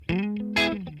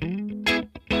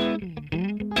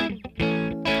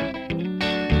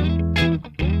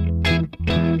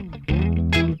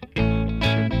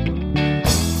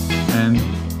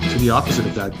opposite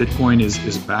of that. Bitcoin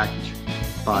is backed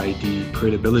by the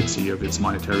credibility of its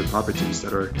monetary properties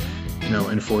that are,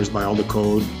 enforced by all the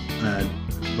code,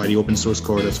 by the open source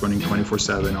code that's running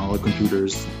 24/7 on all the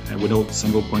computers, and without a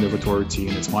single point of authority.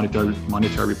 And its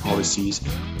monetary policies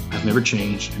have never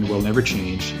changed and will never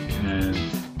change. And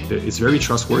it's very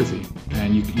trustworthy.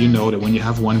 And you know that when you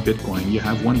have one Bitcoin, you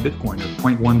have one Bitcoin, or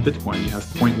 0.1 Bitcoin, you have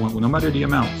 0.1, no matter the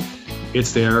amount.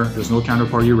 It's there. There's no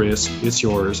counterparty risk. It's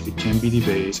yours. It can be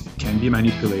debased. It can be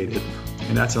manipulated.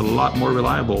 And that's a lot more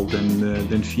reliable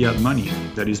than fiat money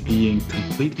that is being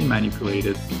completely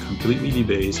manipulated, completely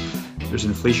debased. There's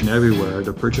inflation everywhere.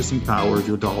 The purchasing power of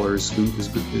your dollars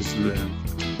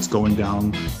is going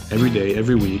down every day,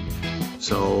 every week.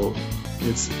 So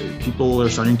people are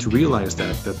starting to realize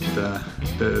that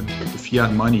the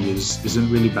fiat money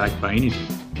isn't really backed by anything.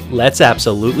 Let's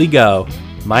absolutely go.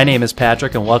 My name is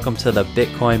Patrick, and welcome to the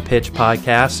Bitcoin Pitch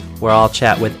Podcast, where I'll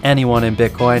chat with anyone in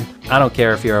Bitcoin. I don't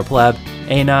care if you're a pleb,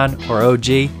 anon, or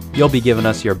OG. You'll be giving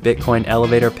us your Bitcoin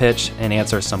elevator pitch and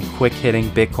answer some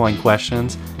quick-hitting Bitcoin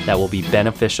questions that will be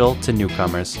beneficial to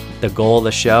newcomers. The goal of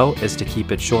the show is to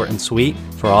keep it short and sweet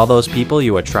for all those people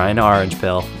you are trying to orange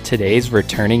pill. Today's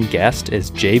returning guest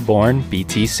is Jay Bourne,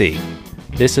 BTC.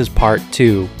 This is part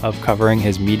 2 of covering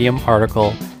his Medium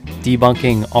article,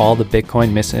 debunking all the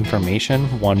Bitcoin misinformation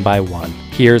one by one.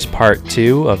 Here's part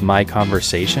 2 of my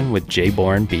conversation with Jay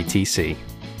Bourne, BTC.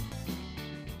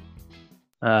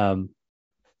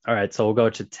 All right, so we'll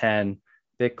go to 10.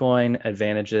 Bitcoin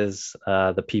advantages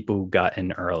the people who got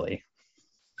in early.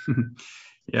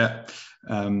 Yeah.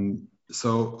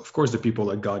 So, of course, the people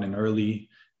that got in early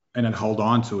and that held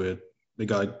on to it, they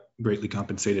got greatly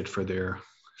compensated for their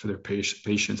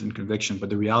patience and conviction.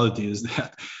 But the reality is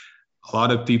that a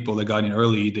lot of people that got in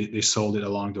early, they sold it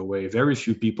along the way. Very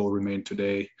few people remain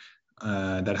today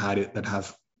that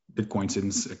have Bitcoin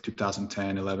since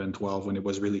 2010, 11, 12, when it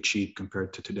was really cheap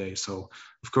compared to today. So,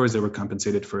 of course, they were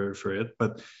compensated for it.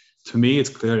 But to me, it's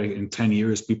clear in 10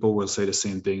 years, people will say the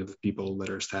same thing of the people that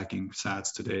are stacking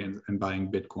sats today and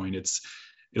buying Bitcoin.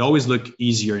 It always look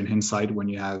easier in hindsight when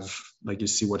you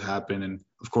see what happened. And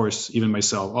of course, even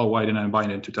myself, why didn't I buy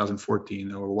it in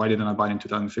 2014? Or why didn't I buy it in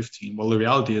 2015? Well, the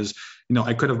reality is,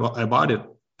 I bought it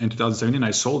in 2017,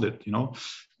 I sold it,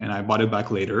 and I bought it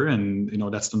back later. And,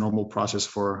 that's the normal process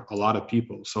for a lot of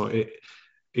people. So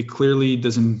it clearly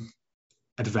doesn't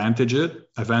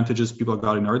advantages people that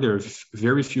got in early. There are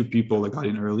very few people that got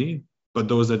in early, but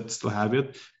those that still have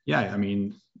it,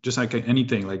 just like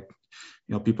anything,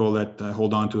 people that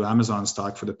hold on to Amazon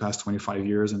stock for the past 25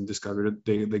 years and discovered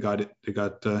it, they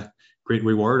got great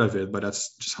reward of it, but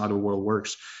that's just how the world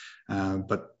works.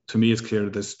 But to me, it's clear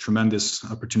that there's tremendous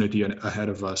opportunity ahead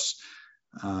of us.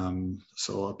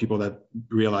 So people that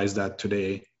realize that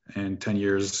today, in 10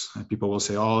 years, people will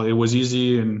say, it was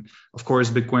easy. And of course,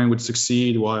 Bitcoin would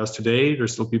succeed. Whereas today,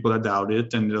 there's still people that doubt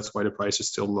it. And that's why the price is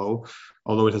still low.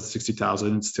 Although it has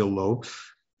 60,000, it's still low.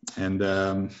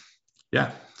 And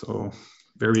so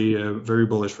very, very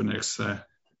bullish for the next and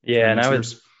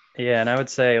I would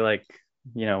say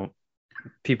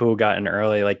people who got in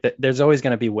early, there's always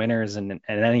going to be winners in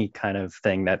any kind of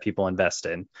thing that people invest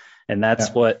in. And that's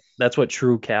what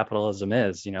true capitalism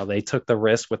is. They took the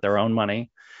risk with their own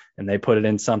money and they put it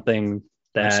in something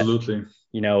that, absolutely,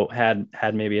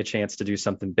 had maybe a chance to do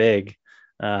something big.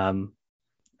 And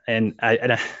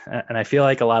I feel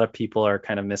like a lot of people are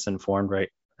kind of misinformed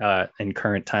in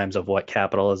current times of what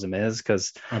capitalism is,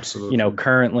 because, absolutely,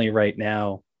 currently right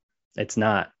now, it's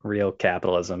not real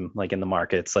capitalism in the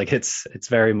markets. It's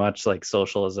very much like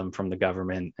socialism from the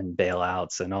government and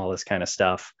bailouts and all this kind of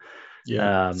stuff.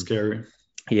 Yeah, scary.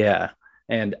 Yeah.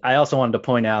 And I also wanted to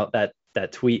point out that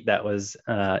tweet that was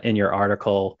in your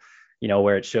article,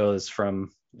 where it shows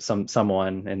from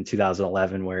someone in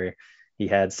 2011 where he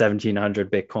had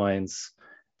 1,700 Bitcoins,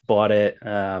 bought it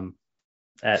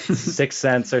at 6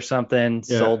 cents or something,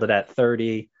 sold it at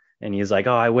 30. And he's like,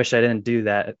 I wish I didn't do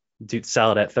that.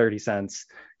 Sell it at 30 cents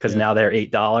because now they're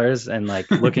 $8. And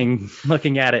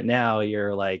looking at it now,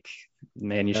 you're like,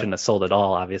 man, you shouldn't have sold it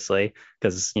all, obviously,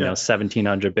 because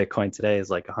 1,700 Bitcoin today is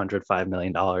like $105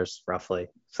 million roughly.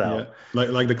 So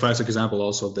like the classic example,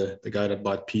 also the guy that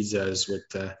bought pizzas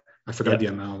with I forgot the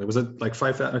amount. Was it like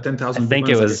 5,000 or 10,000? I think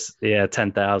it was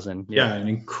 10,000. Yeah, an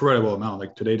incredible amount.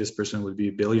 Like today, this person would be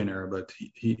a billionaire, but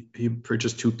he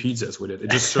purchased 2 pizzas with it.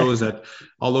 It just shows that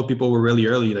although people were really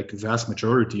early, the vast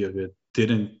majority of it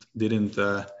didn't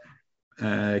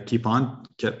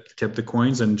kept the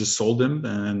coins and just sold them,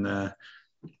 and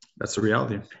that's the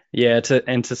reality.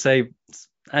 To say,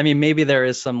 I mean, maybe there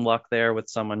is some luck there with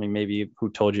someone who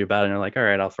told you about it and you're like, all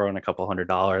right, I'll throw in a couple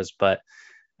 $100, but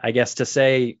I guess to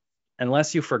say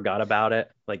unless you forgot about it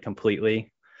like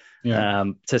completely, Yeah.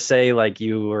 to say like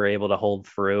you were able to hold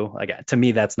through, like to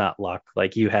me, that's not luck.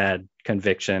 Like you had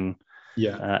conviction,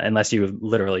 Yeah. unless you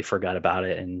literally forgot about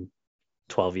it in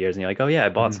 12 years and you're like, oh yeah, I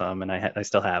bought Hmm. some and I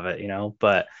still have it,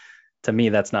 but to me,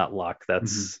 that's not luck. Hmm.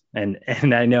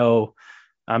 And I know,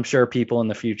 I'm sure people in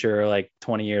the future, like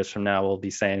 20 years from now, will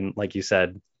be saying, like you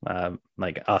said,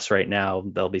 like us right now,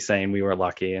 they'll be saying we were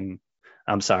lucky. And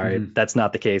I'm sorry, Hmm. that's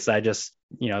not the case. I just,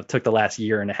 took the last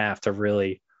year and a half to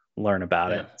really learn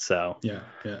about it. Yeah. So, Yeah.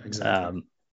 Yeah. Exactly. um,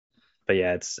 but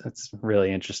yeah, it's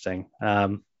really interesting.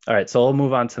 All right, so we'll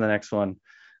move on to the next one.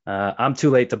 I'm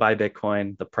too late to buy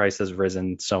Bitcoin. The price has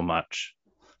risen so much.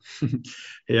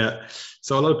 Yeah.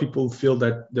 So a lot of people feel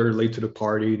that they're late to the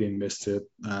party. They missed it.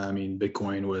 I mean,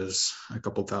 Bitcoin was a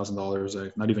couple $1,000s,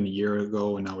 like not even a year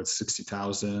ago, and now it's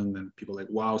 60,000. And people are like,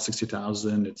 wow,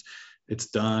 60,000. It's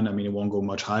done. I mean, it won't go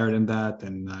much higher than that.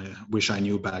 And I wish I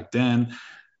knew back then.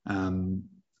 Um,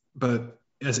 but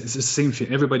it's the same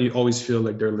thing. Everybody always feel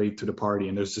like they're late to the party.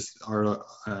 And there's this our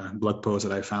blog post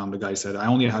that I found. The guy said, I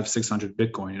only have 600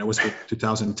 Bitcoin, and it was for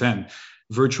 2010.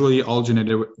 Virtually all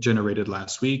generated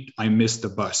last week. I missed the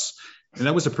bus. And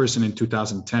that was a person in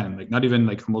 2010, like not even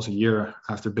like almost a year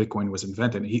after Bitcoin was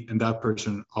invented. And that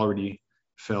person already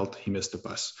felt he missed the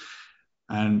bus.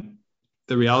 And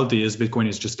the reality is Bitcoin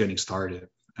is just getting started.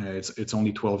 It's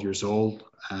only 12 years old.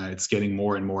 It's getting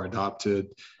more and more adopted.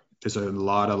 There's a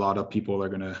lot of people that are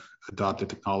going to adopt the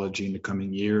technology in the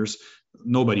coming years.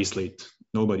 Nobody's late.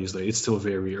 Nobody's late. It's still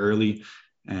very early,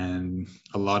 and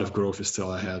a lot of growth is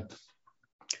still ahead.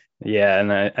 Yeah,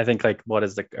 and I think like what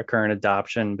is the current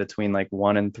adoption between like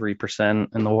 1% and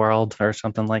 3% in the world or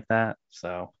something like that.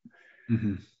 So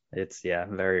Hmm. it's yeah,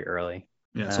 very early.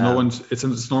 Yeah. So no Um, one's.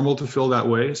 It's normal to feel that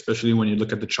way, especially when you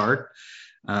look at the chart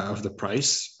of the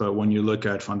price. But when you look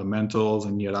at fundamentals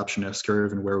and the adoption S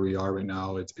curve and where we are right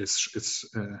now, it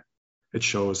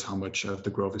shows how much of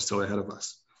the growth is still ahead of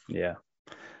us. yeah.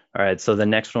 All right. So the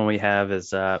next one we have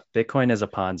is Bitcoin is a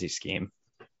Ponzi scheme.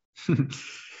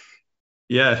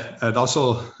 Yeah, and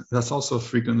also that's also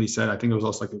frequently said. I think it was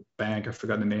also like a bank. I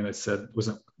forgot the name that said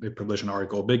wasn't they published an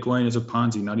article. Bitcoin is a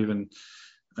Ponzi. Not even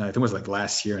I think it was like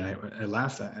last year, and I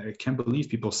laughed. I can't believe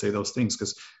people say those things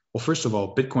because, well, first of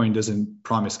all, Bitcoin doesn't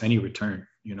promise any return.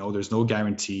 There's no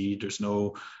guarantee. There's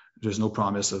no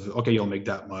promise of okay, you'll make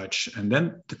that much. And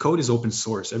then the code is open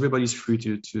source. Everybody's free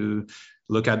to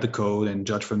look at the code and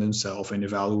judge for themselves and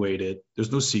evaluate it.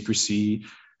 There's no secrecy.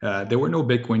 There were no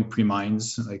Bitcoin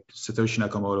pre-mines like Satoshi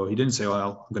Nakamoto. He didn't say,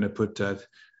 "Well, I'm going to put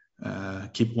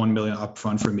keep 1 million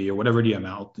upfront for me," or whatever the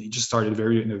amount. He just started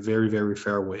in a very, very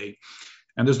fair way.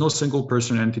 And there's no single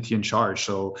person or entity in charge.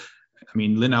 So, I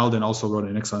mean, Lynn Alden also wrote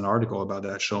an excellent article about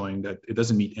that, showing that it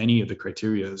doesn't meet any of the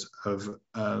criteria of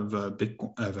a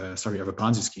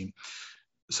Ponzi scheme.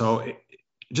 So,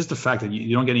 just the fact that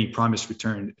you don't get any promised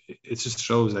return, it just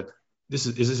shows that this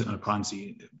isn't a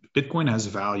Ponzi. Bitcoin has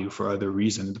value for other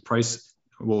reasons. The price,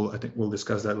 I think we'll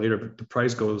discuss that later, but the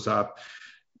price goes up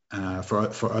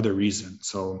for other reasons.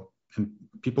 So, and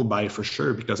people buy it for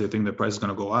sure because they think the price is going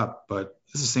to go up. But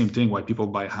it's the same thing why people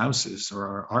buy houses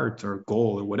or art or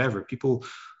gold or whatever. People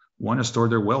want to store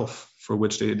their wealth for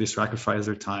which they sacrifice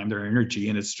their time, their energy,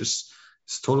 and it's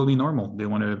totally normal. They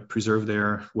want to preserve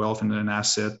their wealth in an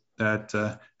asset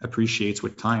that appreciates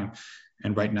with time.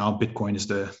 And right now, Bitcoin is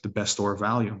the best store of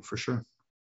value for sure.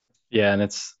 Yeah, and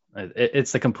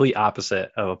it's the complete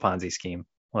opposite of a Ponzi scheme.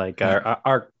 Like Yeah,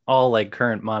 our all like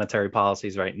current monetary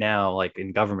policies right now, like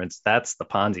in governments, that's the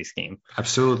Ponzi scheme.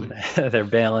 absolutely. They're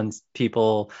bailing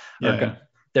people Yeah, or yeah.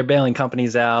 they're bailing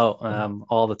companies out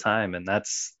all the time, and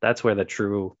that's where the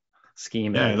true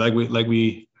scheme Yeah, is. like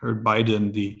we heard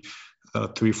Biden the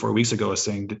 3 4 weeks ago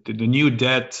saying that the new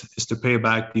debt is to pay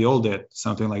back the old debt,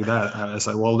 something like that. I was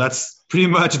like, well, that's pretty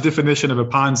much a definition of a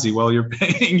Ponzi. Well, you're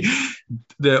paying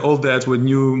the old debt with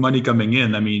new money coming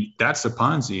in. I mean, that's a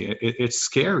Ponzi. It's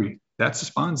scary. That's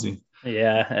a Ponzi.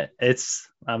 Yeah,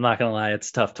 I'm not gonna lie,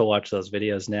 it's tough to watch those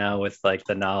videos now with like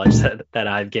the knowledge that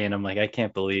I've gained. I'm like, I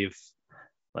can't believe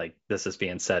like this is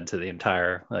being said to the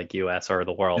entire like US or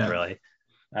the world Yeah, really.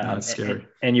 no, it's And, scary.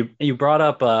 and you brought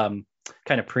up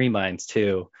kind of pre-mines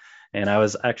too. And I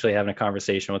was actually having a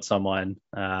conversation with someone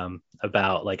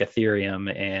about like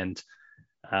Ethereum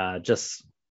and just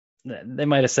they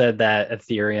might have said that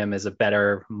Ethereum is a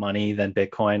better money than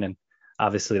Bitcoin. And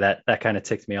obviously that kind of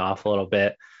ticked me off a little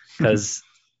bit because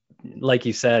like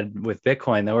you said, with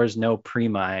Bitcoin, there was no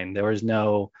pre-mine. There was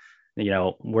no,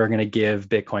 we're going to give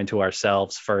Bitcoin to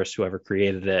ourselves first, whoever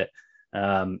created it.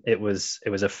 It was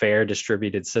a fair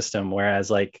distributed system.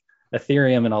 Whereas like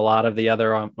Ethereum and a lot of the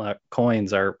other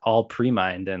coins are all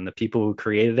pre-mined, and the people who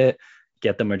created it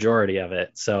get the majority of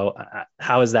it. So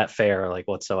how is that fair, like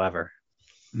whatsoever?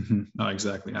 No,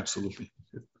 exactly. Absolutely.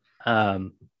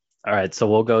 All right, so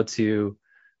we'll go to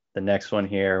the next one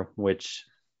here, which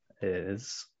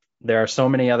is there are so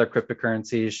many other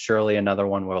cryptocurrencies. Surely another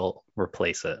one will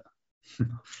replace it.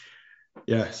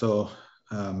 Yeah. So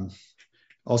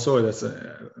also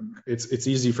it's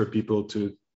easy for people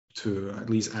to at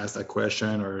least ask that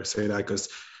question or say that, because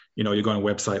you go on a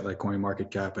website like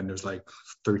CoinMarketCap and there's like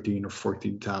 13 or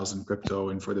 14,000 crypto,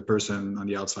 and for the person on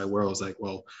the outside world, it's like,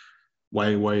 well, why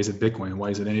is it Bitcoin? Why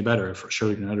is it any better?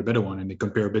 Surely another better one. And they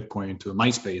compare Bitcoin to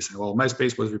MySpace, and well,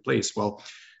 MySpace was replaced. Well,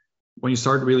 when you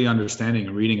start really understanding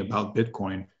and reading about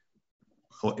Bitcoin,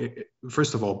 well,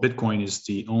 first of all, Bitcoin is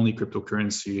the only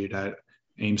cryptocurrency that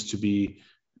aims to be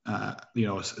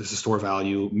as a store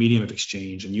value, medium of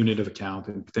exchange, and unit of account,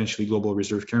 and potentially global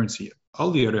reserve currency.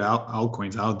 All the other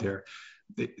altcoins out there,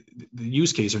 the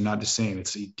use case are not the same.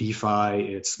 It's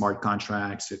DeFi, it's smart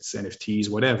contracts, it's NFTs,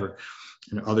 whatever,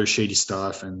 other shady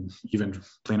stuff, and even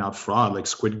plain out fraud like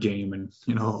Squid Game, and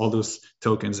all those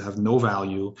tokens have no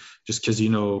value just because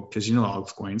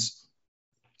altcoins.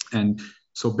 And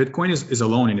so Bitcoin is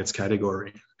alone in its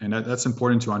category, and that's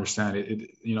important to understand.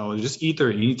 Just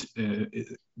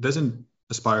it doesn't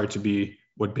aspire to be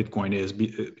what Bitcoin is.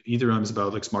 Ethereum is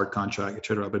about like smart contract,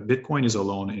 etc. But Bitcoin is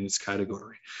alone in its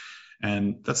category,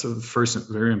 and that's the first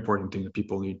very important thing that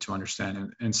people need to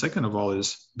understand. And second of all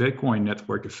is Bitcoin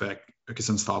network effect is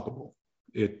unstoppable.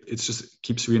 It just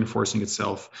keeps reinforcing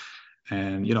itself,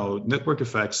 and network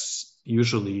effects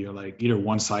usually are like either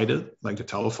one-sided, like the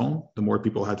telephone. The more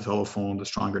people have the telephone, the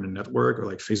stronger the network. Or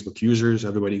like Facebook users,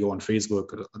 everybody go on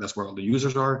Facebook, that's where all the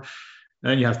users are. And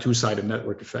then you have two-sided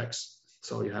network effects.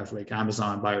 So you have like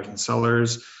Amazon buyers and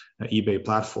sellers, eBay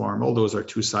platform, all those are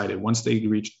two-sided. Once they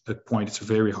reach that point, it's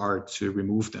very hard to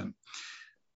remove them.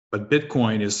 But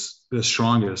Bitcoin is the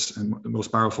strongest and the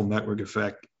most powerful network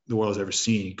effect the world has ever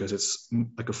seen, because it's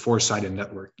like a four-sided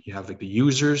network. You have like the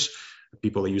users, the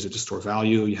people that use it to store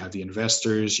value, you have the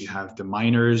investors, you have the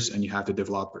miners, and you have the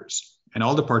developers. And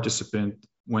all the participants,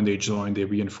 when they join, they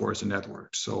reinforce the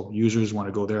network. So users want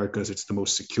to go there because it's the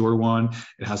most secure one.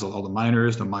 It has all the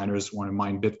miners. The miners want to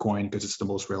mine Bitcoin because it's the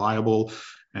most reliable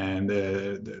and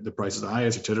the price is the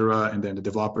highest, etc. And then the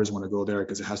developers want to go there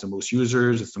because it has the most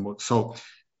users. It's the most. So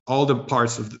all the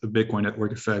parts of the Bitcoin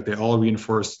network effect, they all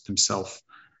reinforce themselves.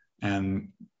 And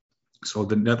so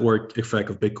the network effect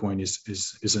of Bitcoin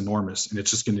is enormous, and it's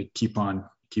just going to keep on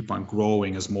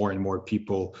growing as more and more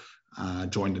people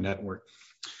join the network.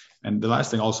 And the last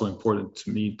thing also important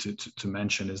to me to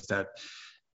mention is that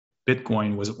when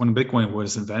Bitcoin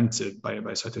was invented by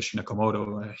Satoshi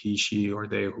Nakamoto, he, she, or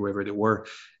they, whoever they were,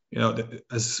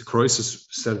 as Croesus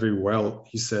said very well,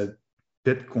 he said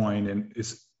Bitcoin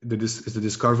is the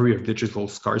discovery of digital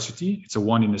scarcity. It's a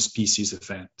one in a species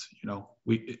event.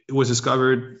 It was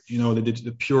discovered,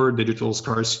 the pure digital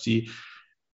scarcity,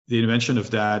 the invention of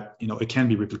that, it can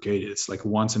be replicated. It's like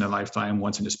once in a lifetime,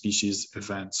 once in a species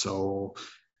event. So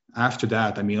after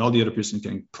that, all the other person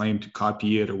can claim to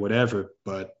copy it or whatever,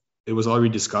 but it was already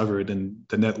discovered, and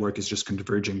the network is just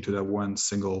converging to that one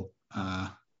single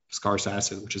scarce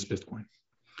asset, which is Bitcoin.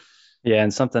 Yeah,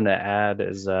 and something to add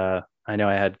is I know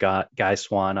I had got Guy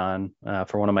Swan on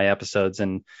for one of my episodes,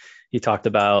 and he talked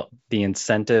about the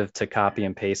incentive to copy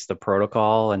and paste the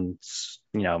protocol and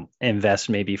invest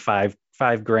maybe five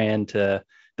grand to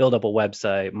build up a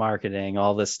website, marketing,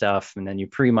 all this stuff, and then you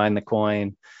pre-mine the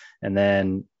coin, and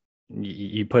then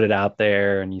you put it out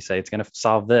there and you say it's going to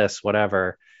solve this,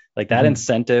 whatever. Like that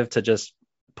incentive to just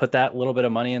put that little bit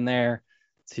of money in there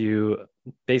to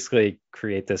basically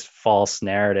create this false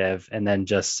narrative and then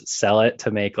just sell it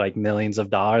to make like millions of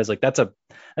dollars. Like that's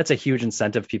a huge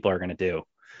incentive people are going to do.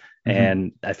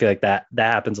 And I feel like that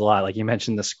happens a lot. Like you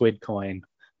mentioned the squid coin,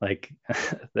 like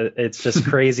it's just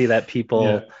crazy that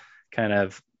people kind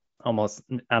of almost,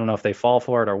 I don't know if they fall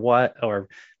for it or what, or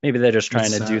maybe they're just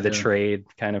trying to do the trade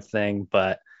kind of thing,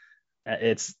 but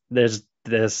there's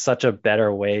such a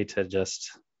better way to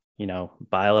just,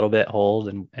 buy a little bit, hold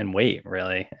and wait,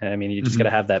 really. And you just got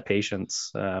to have that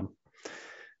patience.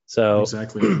 So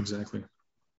exactly.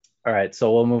 All right.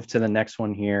 So we'll move to the next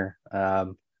one here.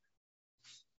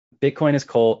 Bitcoin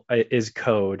is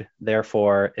code,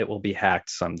 therefore it will be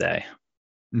hacked someday.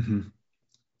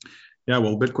 Yeah,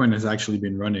 well, Bitcoin has actually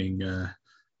been running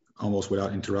almost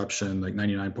without interruption, like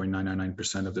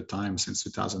 99.999% of the time since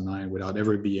 2009, without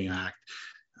ever being hacked.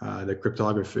 The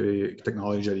cryptography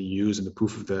technology that you use and the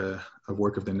proof of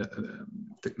work of the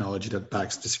technology that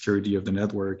backs the security of the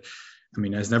network I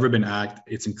mean, has never been hacked.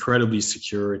 It's incredibly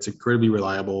secure. It's incredibly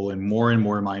reliable, and more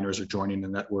miners are joining the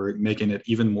network, making it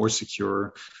even more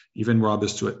secure, even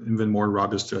more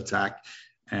robust to attack.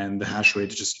 And the hash rate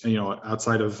is just,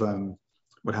 outside of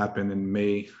what happened in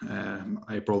May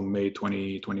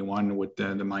 2021 with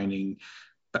the mining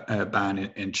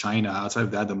ban in China. Outside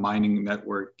of that, the mining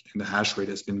network and the hash rate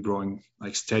has been growing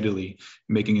like steadily,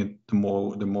 making it the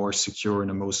more secure and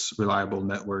the most reliable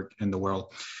network in the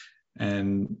world.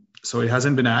 And so it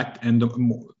hasn't been hacked, and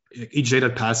each day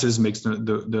that passes makes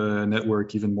the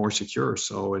network even more secure.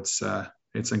 So it's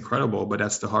incredible, but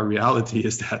that's the hard reality,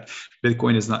 is that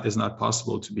Bitcoin is not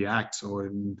possible to be hacked. So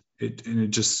it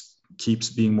just keeps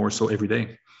being more so every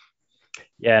day.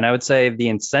 Yeah, and I would say the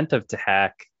incentive to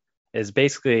hack is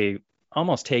basically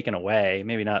almost taken away,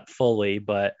 maybe not fully,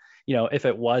 but if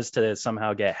it was to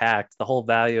somehow get hacked, the whole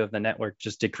value of the network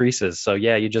just decreases. So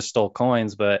yeah, you just stole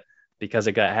coins, but because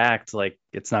it got hacked, like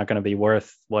it's not going to be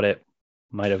worth what it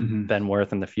might have been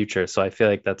worth in the future. So I feel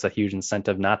like that's a huge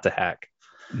incentive not to hack.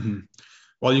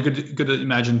 Well, you could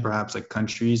imagine perhaps like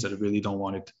countries that really don't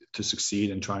want it to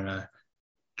succeed and trying to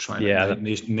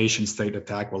nation state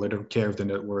attack. Well, they don't care if the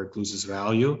network loses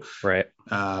value, right?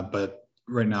 But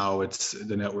right now,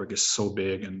 the network is so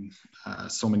big and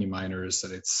so many miners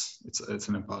that it's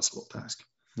an impossible task.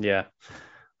 Yeah.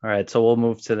 All right. So we'll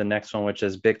move to the next one, which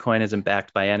is Bitcoin isn't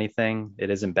backed by anything. It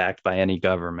isn't backed by any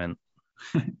government.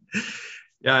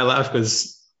 Yeah, I laugh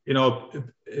because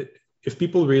if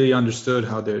people really understood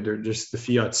how they're just the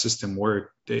fiat system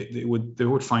worked, they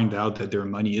would find out that their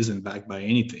money isn't backed by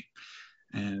anything.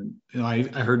 And I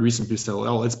heard recently say,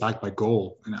 "Oh, it's backed by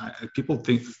gold," and people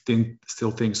still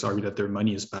think that their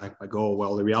money is backed by gold.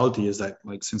 Well, the reality is that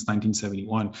like since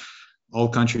 1971, all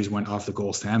countries went off the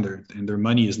gold standard, and their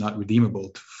money is not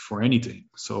redeemable for anything.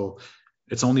 So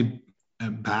it's only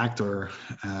backed or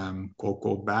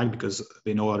quote backed because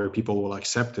they know other people will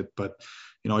accept it. But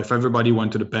if everybody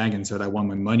went to the bank and said, "I want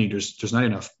my money," there's not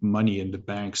enough money in the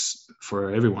banks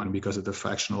for everyone because of the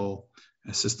fractional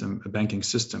system, a banking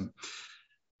system.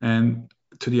 And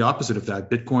to the opposite of that,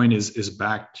 Bitcoin is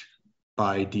backed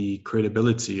by the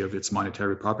credibility of its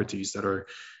monetary properties that are,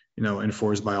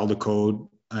 enforced by all the code,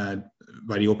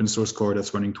 by the open source code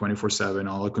that's running 24/7 on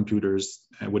all the computers,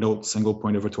 without single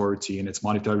point of authority. And its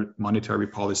monetary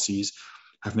policies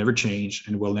have never changed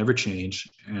and will never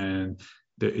change. And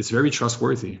it's very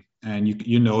trustworthy. And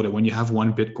you know that when you have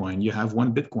one Bitcoin, you have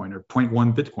one Bitcoin, or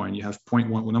 0.1 Bitcoin, you have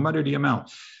 0.1, no matter the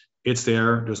amount. It's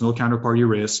there. There's no counterparty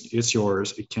risk. It's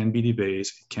yours. It can be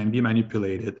debased. It can be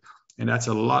manipulated. And that's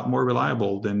a lot more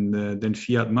reliable than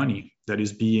fiat money that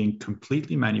is being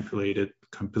completely manipulated,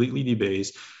 completely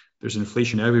debased. There's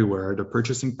inflation everywhere. The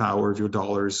purchasing power of your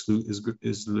dollars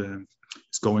is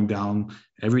going down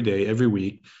every day, every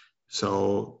week.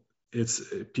 So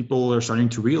people are starting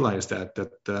to realize that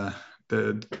the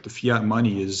fiat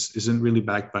money isn't really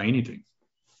backed by anything.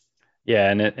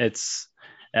 Yeah, and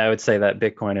I would say that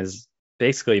Bitcoin is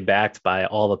basically backed by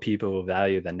all the people who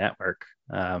value the network.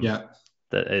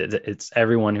 It's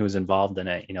everyone who's involved in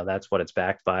it. That's what it's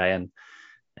backed by, and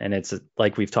it's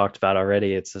like we've talked about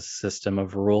already. It's a system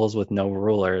of rules with no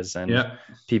rulers, and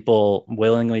people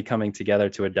willingly coming together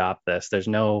to adopt this. There's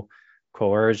no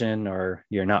coercion, or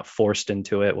you're not forced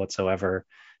into it whatsoever.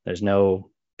 There's no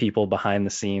people behind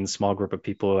the scenes, small group of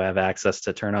people who have access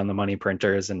to turn on the money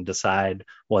printers and decide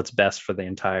what's best for the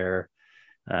entire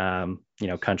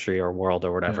country or world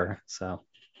or whatever. So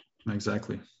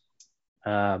exactly.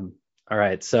 All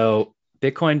right. So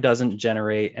Bitcoin doesn't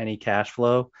generate any cash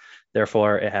flow,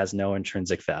 therefore it has no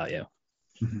intrinsic value.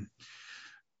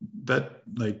 That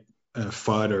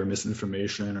FUD or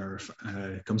misinformation or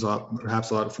comes up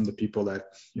perhaps a lot from the people that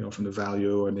from the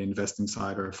value or the investing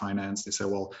side or finance. They say,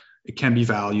 well, it can be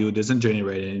valued, it doesn't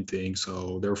generate anything,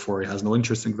 so therefore it has no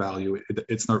intrinsic value.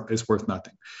 It's worth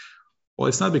nothing. Well,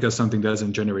 it's not because something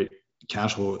doesn't generate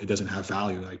cash flow, it doesn't have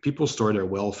value. Like, people store their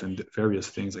wealth in various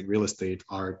things like real estate,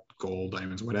 art, gold,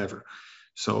 diamonds, whatever.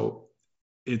 So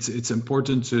it's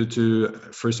important to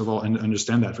first of all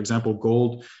understand that. For example,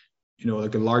 gold,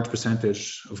 like a large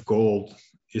percentage of gold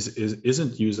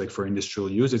isn't used for industrial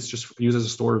use. It's just used as a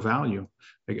store of value,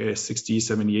 like 60,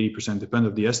 70, 80%, depending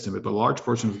on the estimate. But a large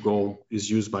portion of gold is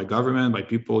used by government, by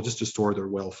people, just to store their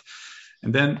wealth.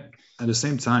 And then at the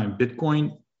same time,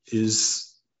 Bitcoin is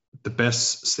the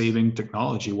best saving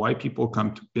technology. Why people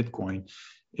come to Bitcoin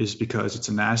is because it's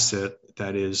an asset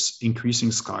that is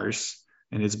increasing scarce,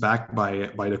 and it's backed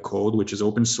by the code, which is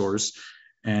open source.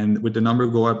 And with the number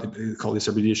go up, they call this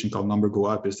abbreviation called number go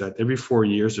up, is that every 4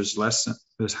 years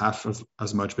there's half of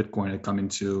as much Bitcoin that come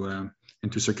into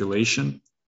circulation.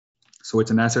 So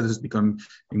it's an asset that's becoming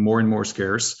more and more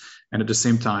scarce. And at the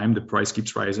same time, the price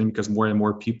keeps rising because more and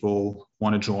more people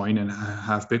want to join and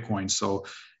have Bitcoin. So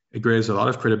it gives a lot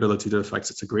of credibility to the fact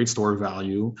it's a great store of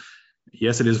value.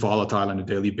 Yes, it is volatile on a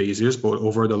daily basis, but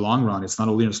over the long run, it's not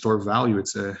only a store of value;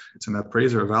 it's an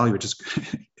appraiser of value. It just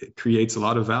it creates a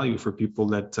lot of value for people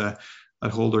that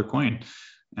hold their coin,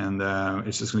 and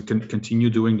it's just going to continue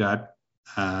doing that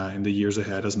in the years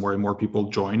ahead as more and more people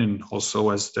join, and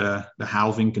also as the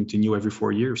halving continue every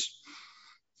 4 years.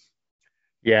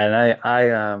 Yeah,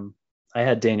 and I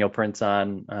had Daniel Prince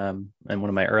on in one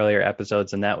of my earlier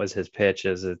episodes, and that was his pitch: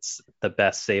 is it's the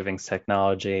best savings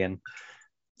technology, and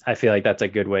I feel like that's a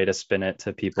good way to spin it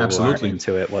to people who aren't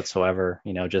into it whatsoever.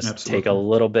 Just take a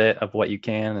little bit of what you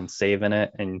can and save in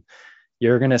it, and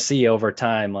you're going to see over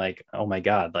time, like, oh my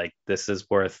God, like this is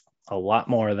worth a lot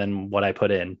more than what I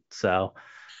put in. So.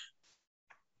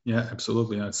 Yeah,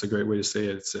 absolutely. That's a great way to say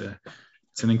it. It's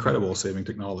an incredible saving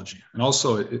technology. And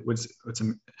also it's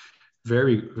a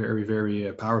very, very,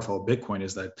 very powerful Bitcoin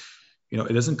is that,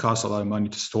 it doesn't cost a lot of money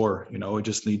to store, it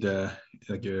just need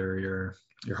like your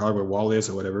hardware wallets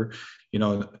or whatever,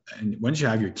 and once you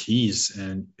have your keys,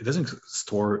 and it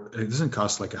doesn't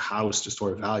cost like a house to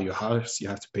store value. A house, you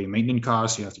have to pay maintenance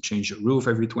costs, you have to change your roof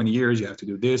every 20 years, you have to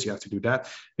do this, you have to do that.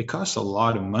 It costs a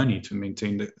lot of money to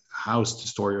maintain the house to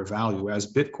store your value.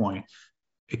 As Bitcoin,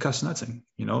 it costs nothing,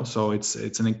 so it's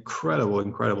an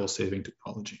incredible saving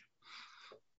technology.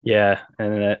 Yeah.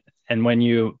 And when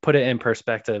you put it in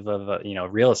perspective of,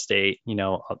 real estate,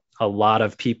 a lot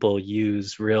of people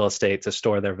use real estate to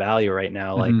store their value right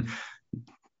now. Like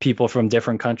people from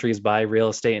different countries buy real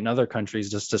estate in other countries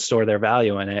just to store their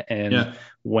value in it. And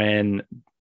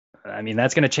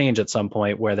that's going to change at some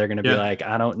point where they're going to be like,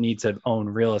 I don't need to own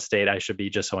real estate. I should be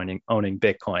just owning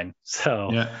Bitcoin.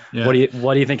 So what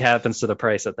do you think happens to the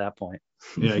price at that point?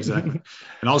 Yeah, exactly.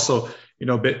 And also,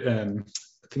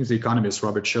 I think the economist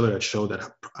Robert Shiller had showed that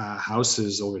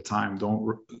houses over time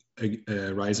don't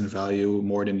rise in value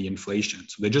more than the inflation.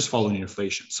 So they just follow the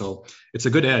inflation. So it's a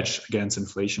good edge against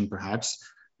inflation, perhaps,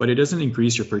 but it doesn't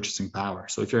increase your purchasing power.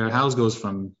 So if your house goes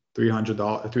from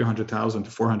 $300,000 to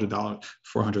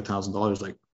 $400,000,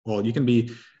 like, well, you can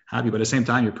be happy, but at the same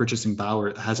time, your purchasing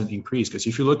power hasn't increased. Because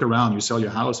if you look around, you sell your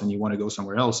house and you want to go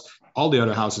somewhere else, all the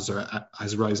other houses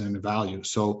has risen in value.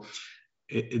 So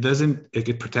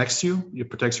it protects you, it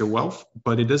protects your wealth,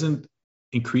 but it doesn't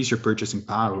increase your purchasing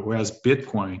power. Whereas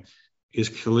Bitcoin is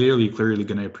clearly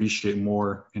going to appreciate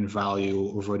more in value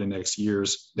over the next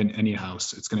years than any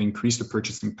house. It's going to increase the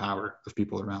purchasing power of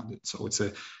people around it. So it's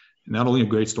not only a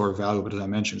great store of value, but as I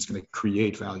mentioned, it's going to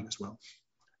create value as well.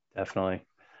 Definitely.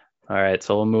 All right.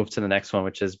 So we'll move to the next one,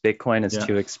 which is Bitcoin is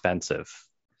too expensive.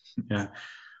 Yeah.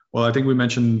 Well, I think we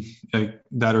mentioned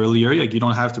that earlier. Like, you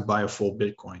don't have to buy a full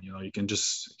Bitcoin. You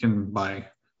can buy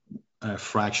a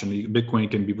fraction.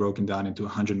 Bitcoin can be broken down into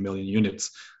 100 million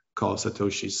units called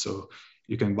Satoshis. So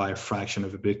you can buy a fraction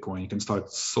of a Bitcoin. You can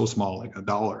start so small, like $1,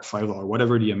 $5,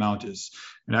 whatever the amount is.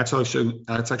 And that's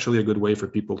actually a good way for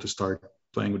people to start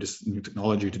playing with this new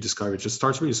technology, to discover it. Just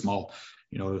starts really small.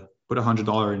 Put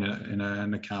 $100 in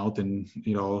an account, and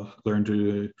learn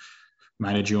to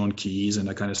manage your own keys and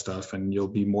that kind of stuff, and you'll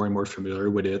be more and more familiar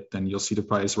with it. And you'll see the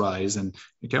price rise, and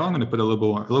okay, well, I'm going to put a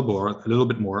little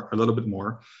bit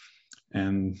more.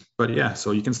 But yeah, so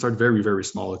you can start very, very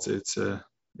small. It's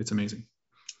amazing.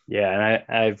 Yeah,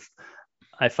 and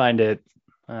I find it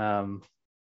kind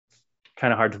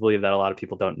of hard to believe that a lot of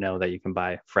people don't know that you can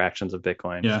buy fractions of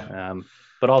Bitcoin. Yeah.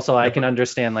 But also I can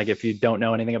understand, like, if you don't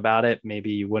know anything about it,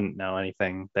 maybe you wouldn't know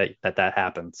anything that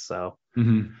happens. So.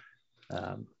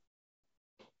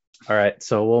 All right,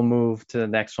 so we'll move to the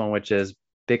next one, which is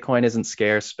Bitcoin isn't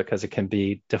scarce because it can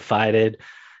be divided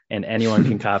and anyone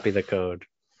can copy the code.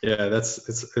 Yeah,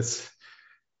 it's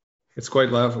quite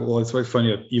laughable. It's quite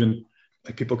funny. Even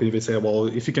like people could even say, well,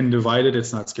 if you can divide it,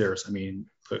 it's not scarce. I mean,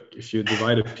 look, if you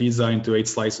divide a pizza into 8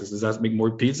 slices, does that make more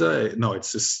pizza? No,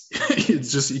 it's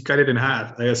just you cut it in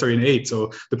half. In 8.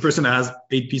 So the person that has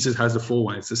 8 pieces has the full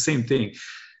one. It's the same thing.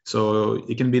 So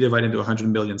it can be divided into 100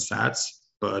 million sats.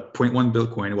 But 0.1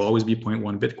 Bitcoin will always be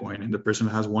 0.1 Bitcoin. And the person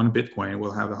who has 1 Bitcoin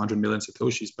will have 100 million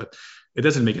Satoshis, but it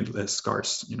doesn't make it less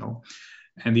scarce,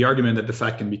 And the argument that the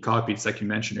fact can be copied, it's like you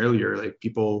mentioned earlier, like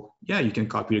people, you can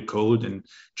copy the code and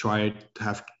try to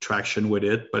have traction with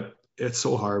it, but it's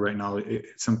so hard right now.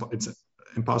 It's an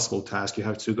impossible task. You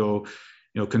have to go,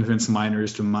 convince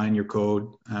miners to mine your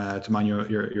code, to mine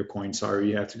your coin.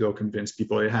 You have to go convince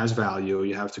people it has value.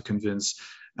 You have to convince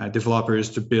developers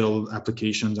to build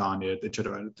applications on it,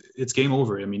 etc. It's game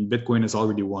over. I mean, Bitcoin has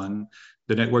already won.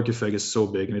 The network effect is so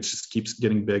big, and it just keeps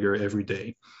getting bigger every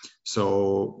day.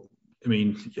 So, I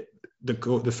mean,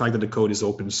 the fact that the code is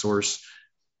open source,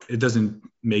 it doesn't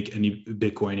make any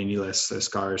Bitcoin any less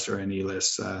scarce or any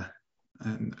less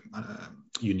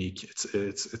unique.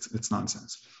 It's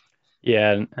nonsense.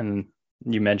 Yeah, and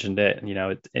you mentioned it.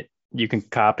 You can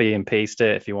copy and paste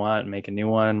it if you want, and make a new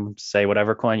one, say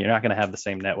whatever coin. You're not going to have the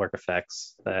same network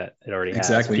effects that it already has.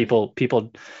 Exactly.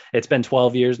 People. It's been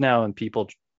 12 years now, and people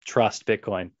trust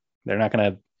Bitcoin. They're not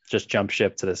going to just jump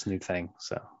ship to this new thing.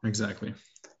 So exactly.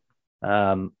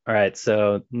 All right.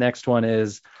 So next one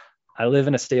is, I live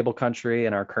in a stable country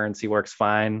and our currency works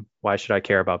fine. Why should I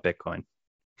care about Bitcoin?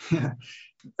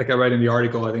 Like I write in the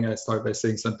article, I think I start by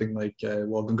saying something like,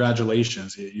 well,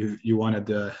 congratulations, you wanted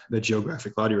the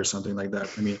geographic lottery or something like that.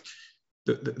 I mean,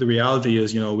 the reality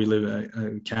is, we live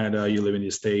in Canada, you live in the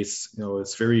States,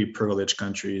 it's very privileged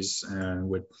countries and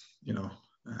with,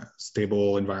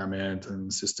 stable environment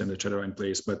and system, et cetera, in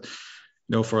place. But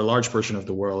for a large portion of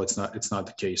the world, it's not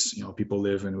the case. People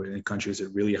live in countries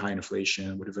with really high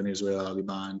inflation, with Venezuela,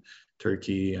 Lebanon,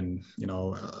 Turkey, and a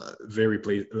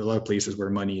lot of places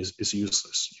where money is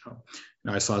useless.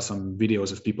 I saw some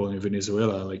videos of people in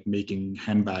Venezuela like making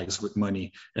handbags with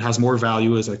money. It has more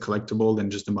value as a collectible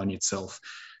than just the money itself.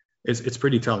 It's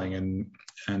pretty telling,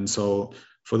 and so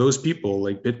for those people,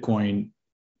 like Bitcoin,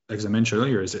 as I mentioned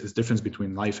earlier, is the difference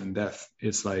between life and death.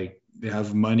 It's like they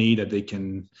have money that they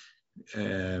can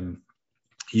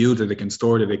yield, that they can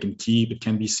store, that they can keep. It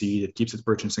can be seed. It keeps its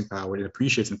purchasing power. It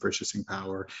appreciates in purchasing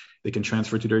power. They can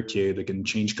transfer to their kid. They can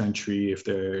change country if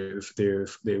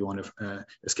they want to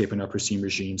escape an oppressive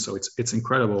regime. So it's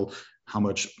incredible how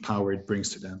much power it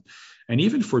brings to them. And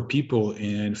even for people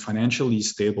in financially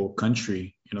stable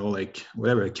country, like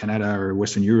whatever, Canada or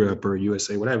Western Europe or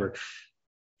USA, whatever,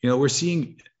 we're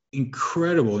seeing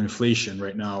incredible inflation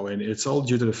right now, and it's all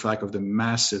due to the fact of the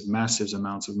massive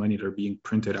amounts of money that are being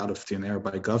printed out of thin air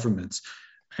by governments.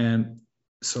 And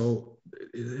so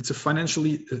it's a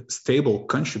financially stable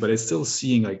country, but it's still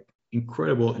seeing like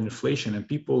incredible inflation, and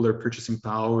people, their purchasing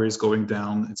power is going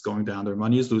down. It's going down. Their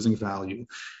money is losing value,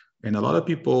 and a lot of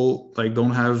people like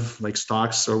don't have like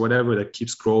stocks or whatever that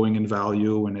keeps growing in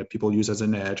value and that people use as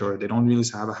an edge, or they don't really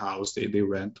have a house, they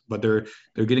rent, but they're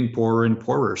getting poorer and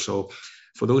poorer. So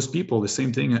for those people, the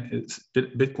same thing,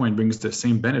 Bitcoin brings the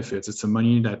same benefits. It's a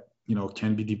money that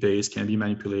can be debased, can be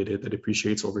manipulated, that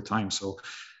appreciates over time. So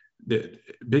the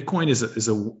Bitcoin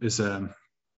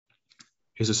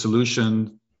is a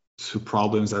solution to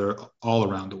problems that are all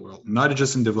around the world, not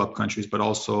just in developed countries, but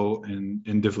also in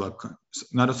underdeveloped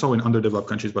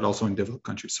countries, but also in developed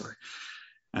countries. Sorry.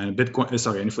 And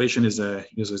inflation is a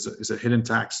hidden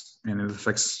tax, and it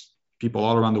affects people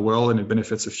all around the world, and it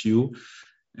benefits a few.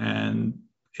 And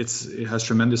it has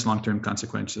tremendous long-term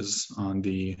consequences on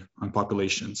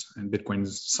populations, and Bitcoin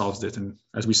solves it. And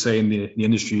as we say in the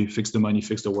industry, fix the money,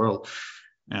 fix the world.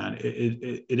 And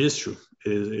it is true.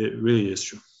 It really is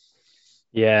true.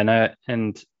 Yeah,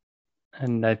 and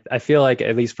I feel like,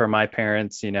 at least for my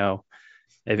parents,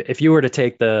 if you were to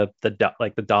take the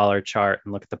dollar chart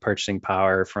and look at the purchasing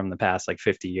power from the past like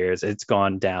 50 years, it's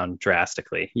gone down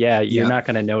drastically. Yeah, you're not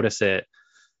going to notice it,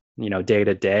 day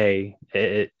to day.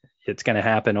 It's going to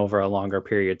happen over a longer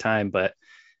period of time. But,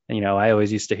 I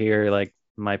always used to hear like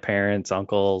my parents,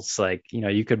 uncles, like,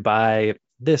 you could buy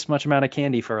this much amount of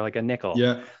candy for like a nickel,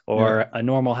 or a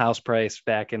normal house price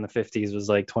back in the 50s was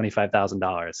like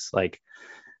 $25,000. Like,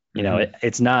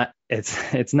 it's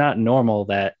not normal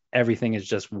that everything is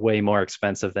just way more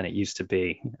expensive than it used to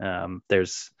be.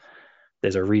 There's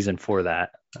a reason for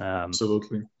that.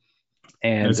 Absolutely.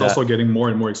 And it's also getting more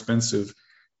and more expensive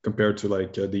compared to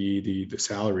like the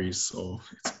salaries. So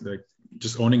it's like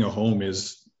just owning a home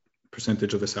is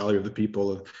percentage of the salary of the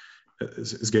people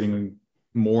is getting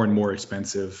more and more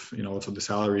expensive. So the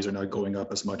salaries are not going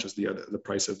up as much as the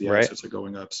price of the assets are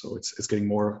going up. So it's getting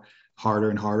more harder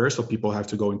and harder. So people have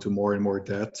to go into more and more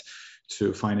debt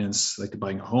to finance like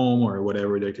buying a home or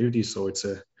whatever the activity. So it's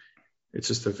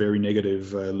just a very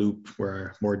negative loop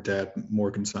where more debt, more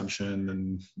consumption,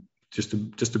 and just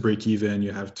to break even,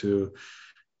 you have to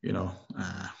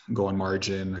go on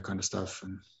margin, that kind of stuff.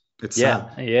 And it's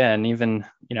sad. And even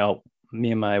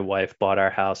me and my wife bought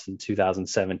our house in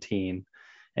 2017,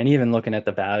 and even looking at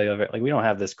the value of it, like we don't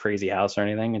have this crazy house or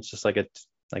anything. It's just like a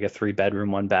 3-bedroom,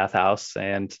 1-bath house.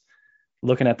 And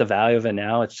looking at the value of it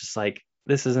now, it's just like,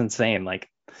 this is insane. Like,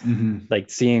 like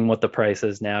seeing what the price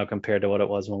is now compared to what it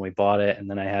was when we bought it. And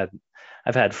then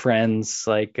I've had friends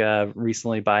like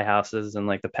recently buy houses in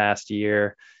like the past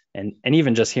year, and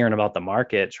even just hearing about the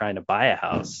market trying to buy a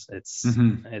house, it's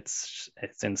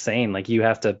insane. Like you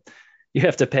have to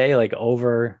pay like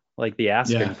over like the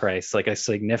asking price, like a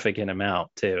significant amount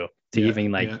to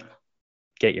even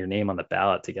get your name on the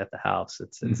ballot to get the house.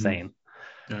 It's insane.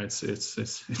 Yeah, it's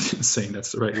insane.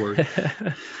 That's the right word.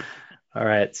 All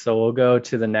right, so we'll go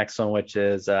to the next one, which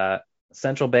is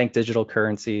central bank digital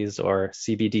currencies, or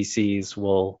CBDCs,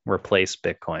 will replace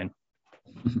Bitcoin.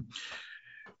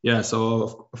 Yeah,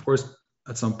 so of course,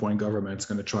 at some point, government's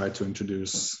going to try to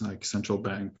introduce like central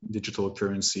bank digital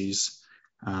currencies.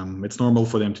 It's normal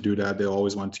for them to do that. They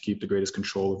always want to keep the greatest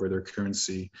control over their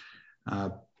currency.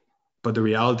 But the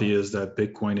reality is that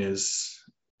Bitcoin is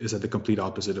at the complete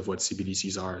opposite of what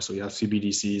CBDCs are. So you have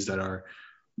CBDCs that are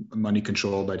money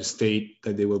controlled by the state,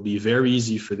 that they will be very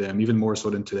easy for them, even more so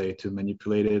than today, to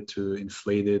manipulate it, to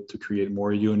inflate it, to create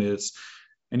more units,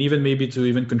 and even maybe to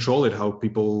even control it, how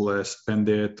people spend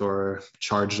it, or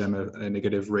charge them a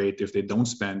negative rate if they don't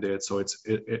spend it. So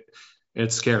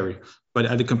it's scary. But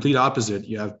at the complete opposite,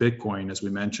 you have Bitcoin, as we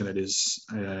mentioned. It is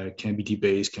can be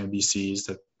debased, can be seized,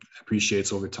 that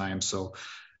appreciates over time. So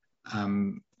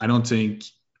I don't think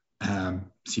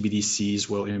CBDCs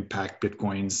will impact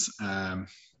Bitcoin's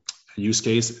use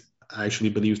case. I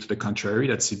actually believe to the contrary,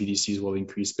 that CBDCs will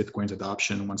increase Bitcoin's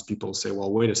adoption once people say,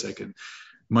 well, wait a second,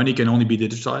 money can only be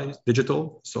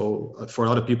digital. So for a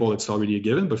lot of people, it's already a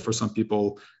given, but for some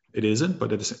people, it isn't.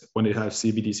 But when they have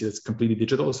CBDC, it's completely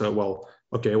digital. So, well,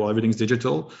 okay, well, everything's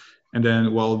digital. And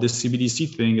then, well, this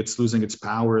CBDC thing, it's losing its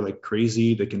power like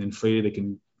crazy. They can inflate it, they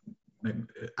can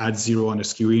add zero on the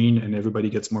screen, and everybody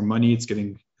gets more money. It's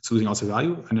losing lots of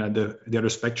value. And at the other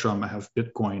spectrum, I have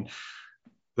Bitcoin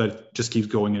that just keeps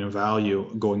going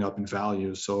up in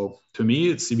value. So to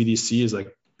me, CBDC is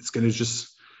like, it's going to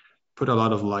just put a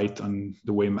lot of light on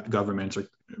the way governments are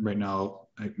right now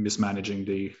mismanaging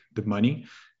the money,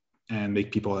 and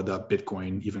make people adopt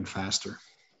Bitcoin even faster.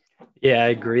 Yeah, I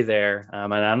agree there.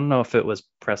 And I don't know if it was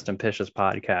Preston Pish's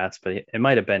podcast, but it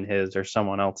might have been his or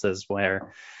someone else's,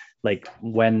 where like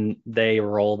when they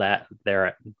roll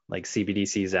their like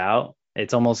CBDCs out,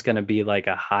 it's almost going to be like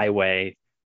a highway,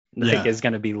 like is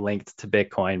going to be linked to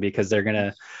Bitcoin, because they're going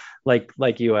to,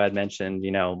 like you had mentioned,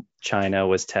 China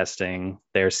was testing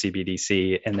their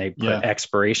CBDC, and they put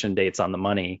expiration dates on the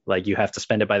money. Like, you have to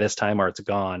spend it by this time or it's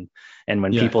gone. And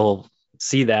when people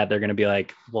see that, they're going to be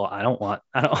like, well, I don't want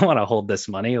to hold this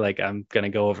money. Like, I'm going to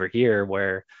go over here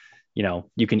where,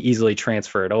 you can easily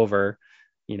transfer it over,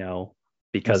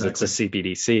 because it's a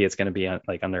CBDC. It's going to be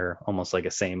like under almost like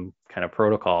a same kind of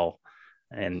protocol.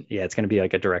 And it's going to be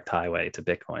like a direct highway to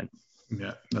Bitcoin.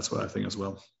 Yeah, that's what I think as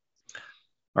well.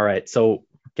 All right, so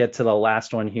get to the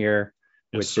last one here,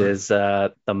 which is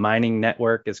the mining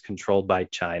network is controlled by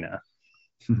China.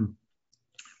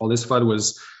 Well, this FUD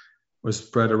was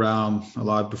spread around a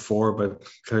lot before, but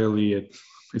clearly it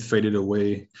faded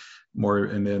away more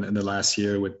in the last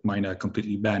year, with China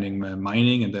completely banning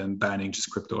mining, and then banning just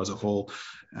crypto as a whole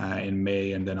in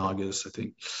May and then August, I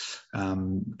think.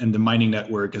 And the mining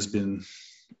network has been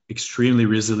extremely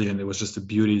resilient. It was just a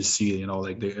beauty to see,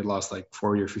 it lost like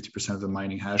 40 or 50% of the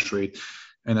mining hash rate.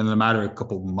 And then in a matter of a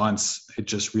couple of months, it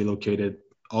just relocated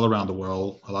all around the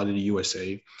world, a lot of the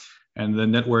USA. And the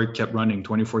network kept running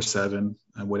 24/7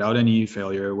 without any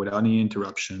failure, without any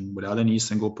interruption, without any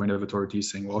single point of authority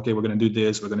saying, well, okay, we're going to do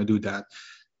this, we're going to do that.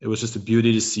 It was just a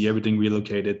beauty to see everything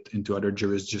relocated into other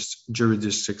jurisdictions.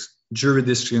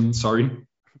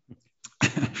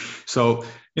 So,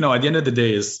 at the end of the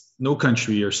day, is no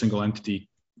country or single entity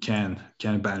can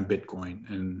ban Bitcoin,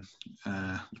 and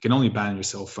you can only ban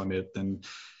yourself from it. And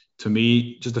to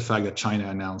me, just the fact that China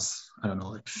announced, I don't know,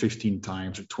 like 15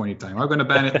 times or 20 times, we're going to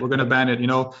ban it, we're going to ban it.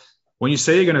 When you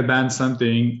say you're going to ban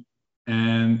something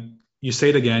and you say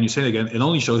it again, it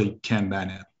only shows that you can ban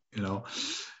it,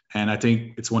 And I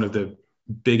think it's one of the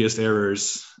biggest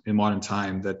errors in modern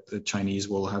time that the Chinese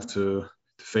will have to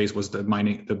face, was the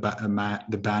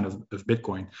ban of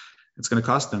Bitcoin. It's going to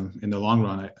cost them in the long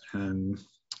run.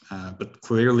 But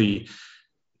clearly,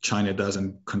 China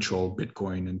doesn't control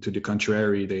Bitcoin, and to the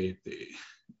contrary,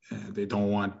 they don't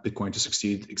want Bitcoin to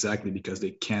succeed exactly because they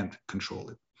can't control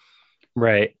it.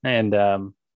 Right. And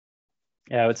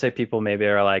I would say people maybe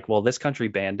are like, well, this country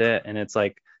banned it, and it's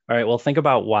like, all right, well, think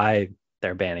about why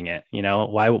they're banning it.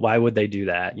 Why would they do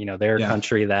that? They're a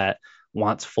country that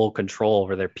wants full control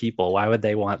over their people. Why would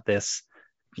they want this,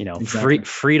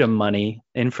 freedom money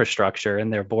infrastructure in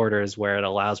their borders, where it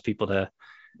allows people to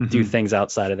do things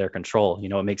outside of their control?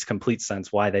 It makes complete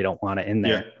sense why they don't want it in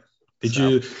there.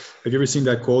 Yeah. Have you ever seen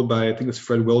that quote by, I think it's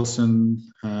Fred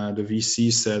Wilson, the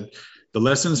VC, said, the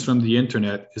lessons from the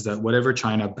internet is that whatever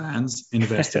China bans,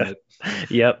 invest in it.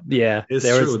 Yep. Yeah. It's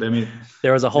true.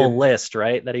 There was a whole list,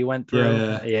 right, that he went through.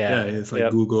 Yeah. It's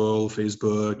like Google,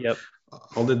 Facebook,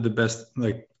 all the best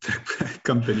like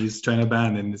companies trying to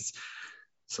ban, and it's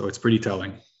pretty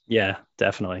telling. Yeah,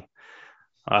 definitely.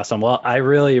 Awesome. Well, I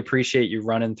really appreciate you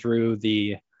running through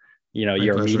the, My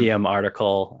your pleasure. Medium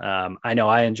article. I know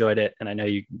I enjoyed it, and I know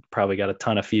you probably got a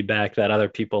ton of feedback that other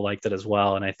people liked it as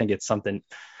well. And I think it's something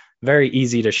very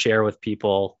easy to share with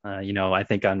people. I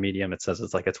think on Medium it says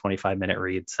it's like a 25-minute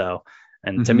read. So,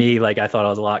 and to Hmm. me, like I thought it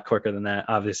was a lot quicker than that.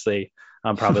 Obviously,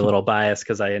 I'm probably a little biased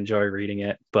because I enjoy reading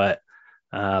it, but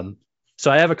um,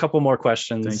 so I have a couple more Thank you.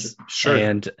 questions, Sure.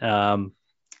 and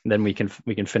then we can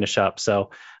finish up. So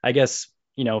I guess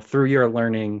through your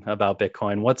learning about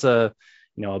Bitcoin, what's a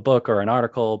book or an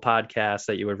article, podcast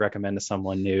that you would recommend to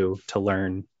someone new to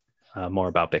learn more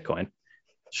about Bitcoin?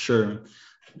 Sure.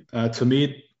 To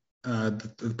me,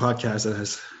 the podcast that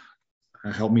has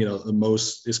helped me the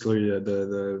most is clearly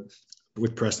the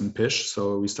with Preston Pish.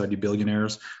 So we study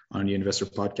billionaires on the Investor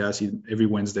Podcast. Every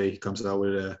Wednesday he comes out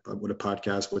with a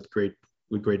podcast with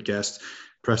great guests.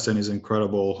 Preston is an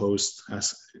incredible host,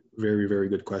 asks very very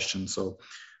good questions. So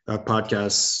that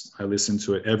podcast, I listen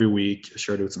to it every week. I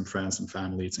shared it with some friends and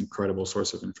family. It's an incredible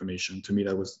source of information. To me,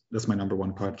 that's my number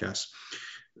one podcast.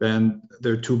 Then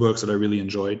there are two books that I really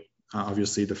enjoyed.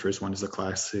 Obviously, the first one is the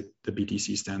classic, the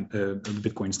the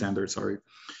Bitcoin standard. Sorry,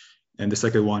 and the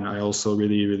second one I also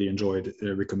really really enjoyed,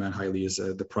 recommend highly, is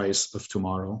The Price of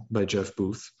Tomorrow by Jeff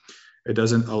Booth. It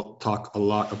doesn't talk a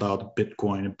lot about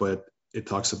Bitcoin, but it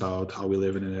talks about how we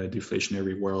live in a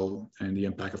deflationary world and the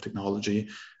impact of technology,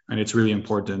 and it's really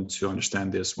important to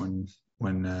understand this when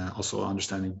also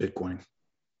understanding Bitcoin.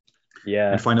 And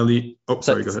Yeah. finally, oh,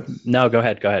 So sorry, go ahead. no, go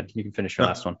ahead. Go ahead. You can finish your No,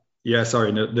 last one. yeah,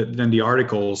 sorry. Then the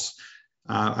articles,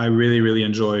 I really, really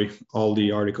enjoy all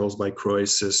the articles by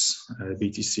Croesus,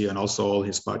 BTC, and also all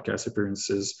his podcast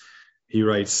appearances. He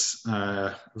writes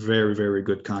very, very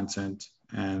good content,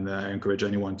 and I encourage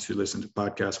anyone to listen to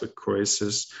podcasts with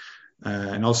Croesus.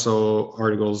 And also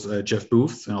articles, Jeff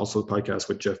Booth, and also podcasts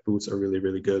with Jeff Booth are really,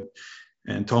 really good.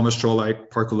 And Thomas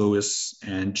Trolak, Parker Lewis,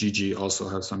 and Gigi also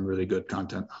have some really good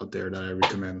content out there that I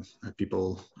recommend that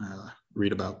people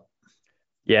read about.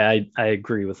 Yeah, I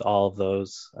agree with all of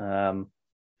those.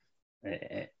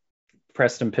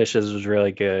 Preston Pishes was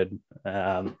really good.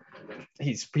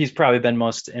 He's probably been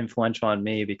most influential on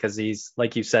me because he's,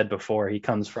 like you said before, he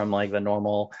comes from like the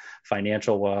normal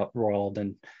financial world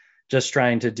and just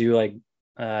trying to do like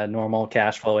normal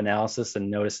cash flow analysis and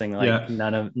noticing like Yeah,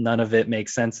 none of it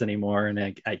makes sense anymore,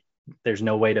 and there's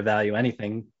no way to value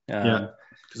anything. yeah,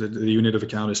 because the unit of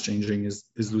account is changing, is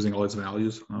losing all its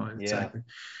values. Oh, Yeah. exactly.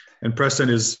 And Preston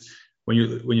is, when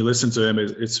you listen to him,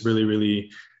 it's really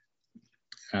really.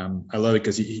 I love it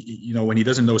because when he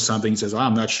doesn't know something, he says, "Oh,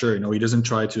 I'm not sure." He doesn't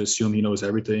try to assume he knows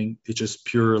everything. It's just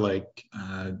pure like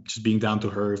just being down to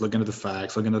earth, looking at the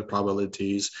facts, looking at the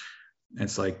probabilities. And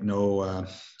it's like no,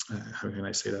 how can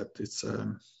I say that?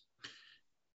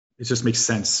 It just makes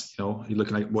sense. You're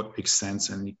looking at what makes sense,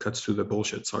 and he cuts through the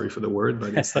bullshit. Sorry for the word,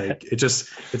 but it's like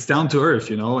it's down to earth,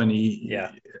 and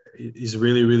Yeah. he's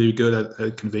really really good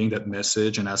at conveying that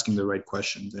message and asking the right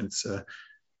questions. And it's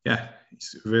yeah,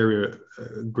 he's a very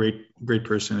great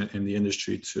person in the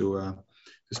industry to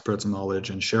spread some knowledge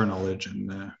and share knowledge.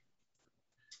 And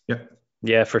yeah.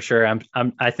 Yeah, for sure.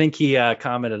 I think he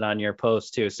commented on your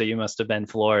post too, so you must have been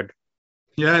floored.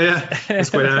 Yeah, I was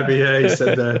quite happy. Yeah, he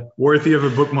said worthy of a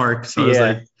bookmark. So I was Yeah.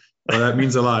 like, well, that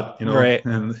means a lot, Right.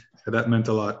 and that meant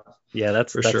a lot Yeah,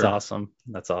 that's for that's sure. awesome.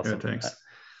 That's Yeah, awesome. thanks.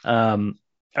 All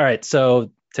right.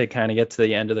 So to kind of get to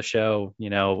the end of the show,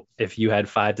 if you had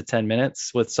 5 to 10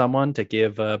 minutes with someone to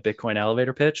give a Bitcoin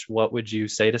elevator pitch, what would you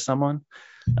say to someone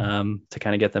to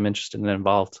kind of get them interested and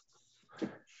involved?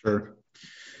 Sure.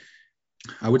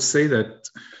 I would say that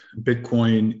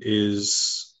Bitcoin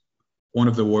is one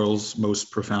of the world's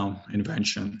most profound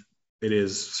invention. It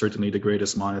is certainly the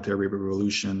greatest monetary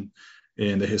revolution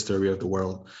in the history of the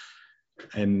world.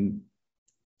 And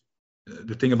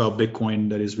the thing about Bitcoin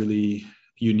that is really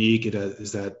unique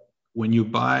is that when you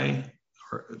buy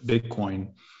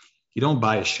Bitcoin, you don't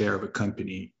buy a share of a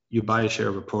company, you buy a share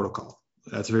of a protocol.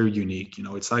 That's very unique.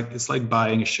 It's like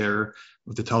buying a share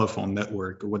of the telephone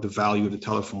network, or what the value of the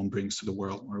telephone brings to the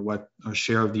world, or what a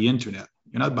share of the internet.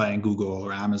 You're not buying Google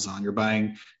or Amazon, you're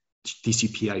buying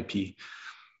TCP/IP.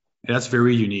 And that's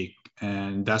very unique.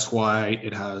 And that's why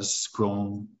it has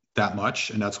grown that much.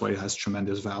 And that's why it has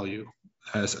tremendous value.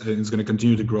 As it's going to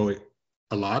continue to grow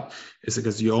a lot, is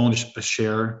because you own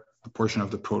a portion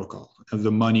of the protocol, of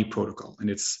the money protocol. And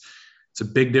it's a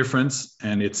big difference,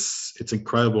 and it's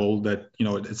incredible that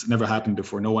it's never happened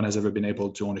before. No one has ever been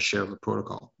able to own a share of a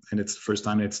protocol, and it's the first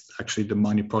time it's actually the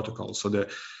money protocol. So the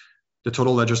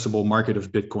total addressable market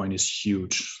of Bitcoin is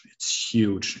huge. It's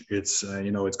huge. It's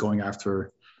it's going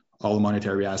after all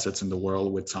monetary assets in the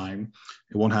world with time.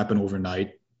 It won't happen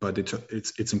overnight. but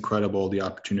it's incredible the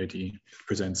opportunity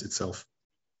presents itself.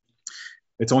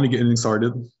 It's only getting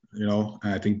started, and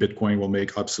I think Bitcoin will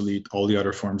make obsolete all the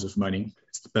other forms of money.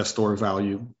 It's the best store of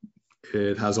value.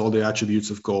 It has all the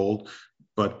attributes of gold,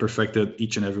 but perfected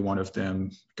each and every one of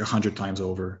them 100 times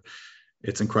over.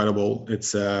 It's incredible.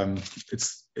 It's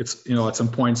at some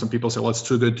point, some people say, well, it's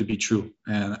too good to be true.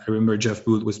 And I remember Jeff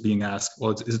Booth was being asked,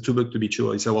 well, is it too good to be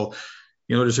true? He said, well,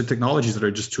 there's technologies that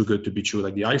are just too good to be true.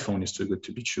 Like the iPhone is too good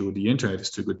to be true. The internet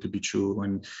is too good to be true.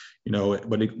 And,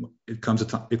 but it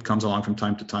comes along from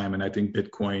time to time. And I think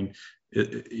Bitcoin,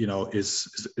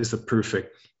 is a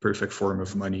perfect form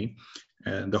of money.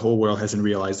 And the whole world hasn't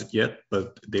realized it yet,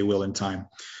 but they will in time.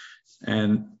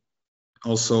 And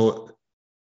also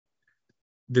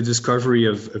the discovery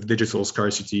of digital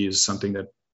scarcity is something that,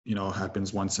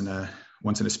 happens once in a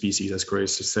species, as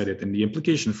Grace has said it. And the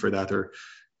implication for that are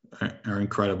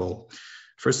incredible.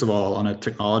 First of all, on a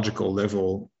technological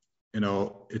level,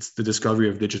 it's the discovery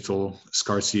of digital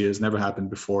scarcity has never happened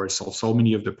before. It solves so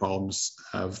many of the problems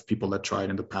of people that tried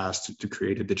in the past to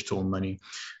create a digital money,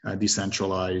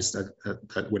 decentralized,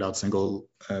 that without single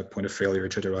point of failure,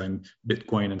 et cetera. And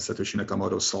Bitcoin and Satoshi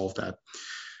Nakamoto solved that.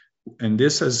 And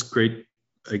this has great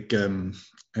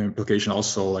implication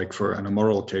also, like for an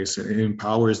immoral case. It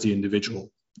empowers the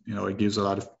individual. It gives a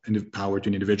lot of power to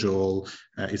an individual,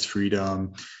 its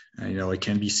freedom. It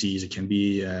can be seized, it can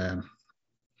be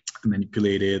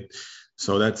manipulated.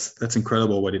 So that's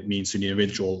incredible what it means to the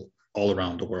individual all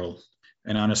around the world.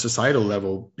 And on a societal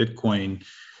level, Bitcoin,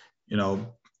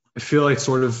 I feel like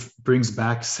sort of brings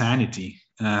back sanity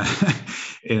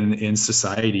in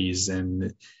societies.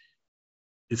 And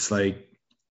it's like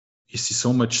you see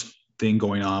so much thing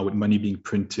going on with money being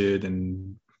printed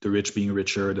and the rich being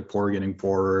richer, the poor getting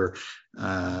poorer,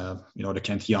 the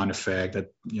Cantillon effect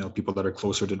that, people that are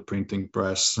closer to the printing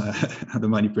press, the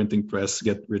money printing press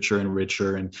get richer and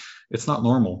richer. And it's not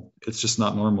normal. It's just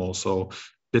not normal. So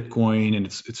Bitcoin and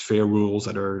its fair rules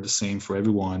that are the same for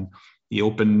everyone, the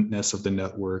openness of the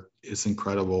network is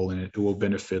incredible, and it will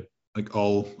benefit like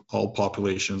all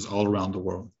populations all around the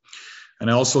world. And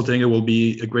I also think it will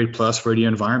be a great plus for the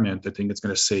environment. I think it's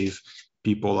going to save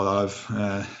people a lot of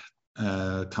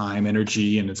time,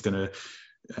 energy, and it's going to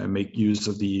make use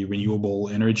of the renewable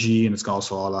energy, and it's going to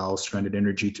also allow stranded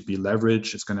energy to be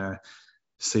leveraged. It's going to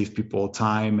save people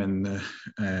time and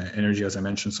energy, as I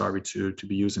mentioned, to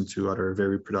be used into other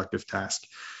very productive tasks,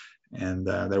 and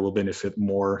that will benefit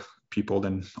more people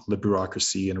than all the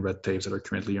bureaucracy and red tapes that are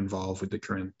currently involved with the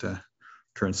current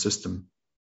system.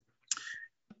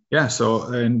 Yeah. So,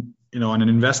 and on an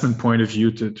investment point of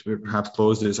view, to perhaps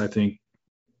close this, I think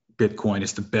Bitcoin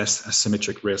is the best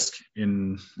asymmetric risk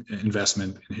in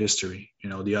investment in history.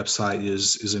 The upside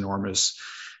is enormous,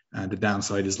 and the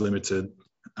downside is limited.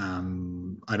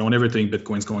 I don't ever think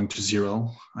Bitcoin's going to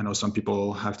zero. I know some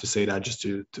people have to say that just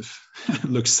to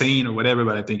look sane or whatever,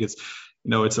 but I think it's a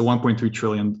 $1.3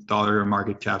 trillion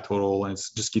market cap total, and it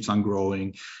just keeps on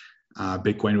growing.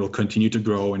 Bitcoin will continue to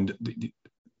grow, and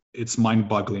it's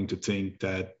mind-boggling to think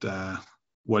that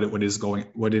what is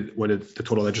the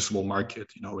total addressable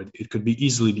market. It could be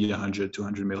easily be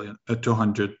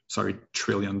 $200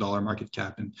 trillion market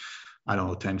cap in, I don't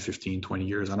know, 10, 15, 20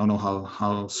 years. I don't know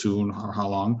how soon or how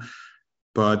long,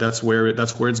 but that's where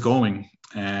it's going.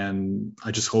 And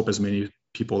I just hope as many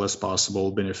people as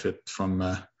possible benefit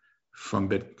from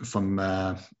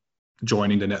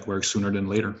joining the network sooner than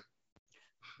later.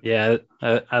 Yeah,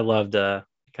 I loved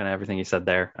kind of everything you said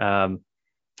there.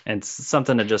 And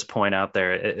something to just point out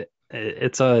there,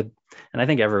 and I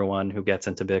think everyone who gets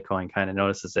into Bitcoin kind of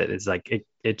notices it, is like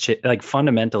it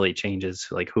fundamentally changes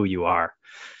like who you are.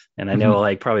 And I know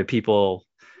like probably people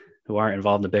who aren't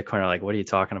involved in Bitcoin are like, what are you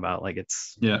talking about? Like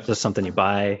it's just something you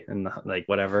buy and like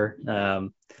whatever.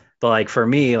 But like for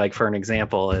me, like for an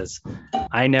example is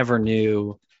I never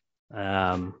knew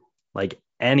like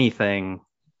anything,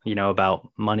 about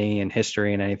money and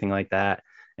history and anything like that.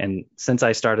 And since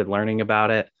I started learning about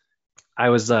it, I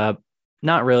was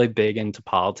not really big into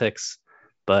politics,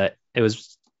 but it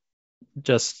was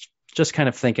just kind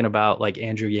of thinking about like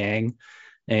Andrew Yang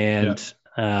and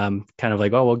kind of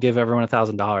like, oh, we'll give everyone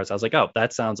 $1,000. I was like, oh,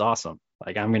 that sounds awesome.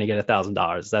 Like I'm going to get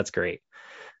 $1,000. That's great.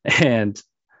 And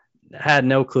had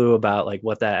no clue about like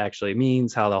what that actually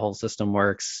means, how the whole system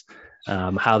works,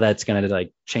 how that's going to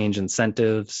like change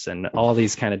incentives and all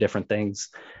these kind of different things.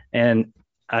 And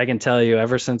I can tell you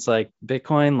ever since like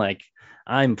Bitcoin, like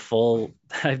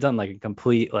I've done like a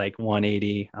complete like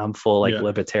 180. I'm full like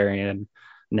libertarian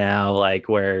now, like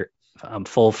where I'm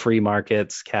full free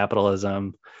markets,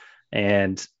 capitalism.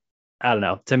 And I don't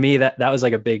know. To me, that was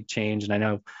like a big change. And I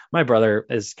know my brother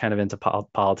is kind of into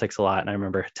politics a lot. And I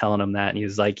remember telling him that, and he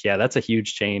was like, yeah, that's a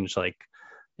huge change, like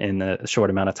in the short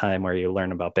amount of time where you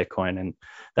learn about Bitcoin. And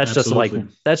that's Absolutely.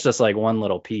 just like one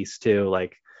little piece too.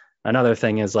 Like another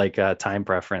thing is like time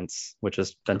preference, which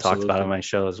has been talked about on my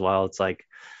show as well. It's like,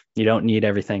 you don't need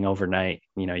everything overnight.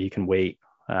 You can wait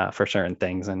for certain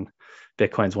things. And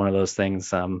Bitcoin's one of those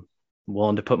things I'm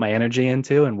willing to put my energy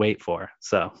into and wait for.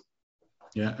 So.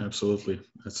 Yeah, absolutely.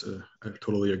 I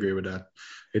totally agree with that.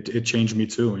 It changed me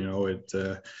too. It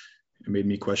made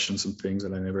me question some things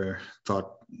that I never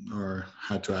thought or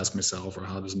had to ask myself, or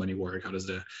how does money work? How does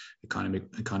the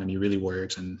economy really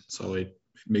works? And so it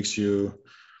makes you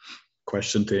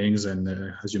question things.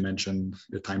 And as you mentioned,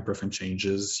 the time preference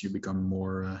changes. You become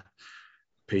more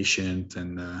patient,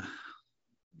 and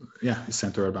you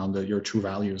center around your true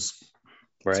values.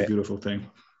 Right. It's a beautiful thing.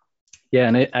 Yeah,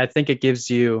 and I think it gives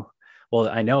you, well,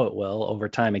 I know it will over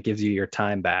time, it gives you your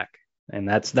time back. And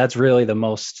that's really the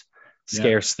most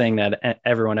scarce thing that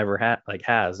everyone ever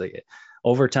has. Like,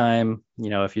 over time,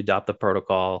 if you adopt the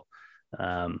protocol,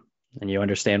 and you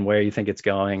understand where you think it's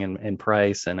going, and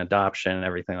price and adoption and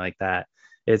everything like that,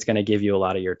 it's going to give you a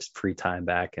lot of your free time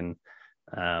back. And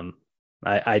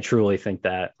I truly think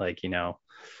that, like, in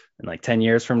like 10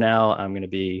 years from now, I'm going to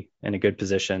be in a good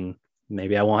position.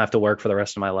 Maybe I won't have to work for the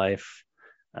rest of my life,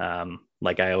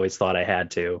 like I always thought I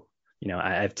had to.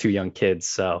 I have 2 young kids,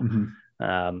 so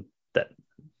that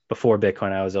before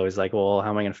Bitcoin, I was always like, well, how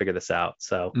am I going to figure this out?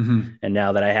 So, and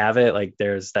now that I have it, like,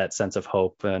 there's that sense of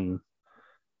hope, and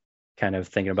kind of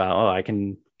thinking about, oh, I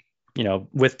can,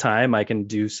 with time, I can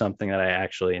do something that I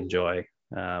actually enjoy,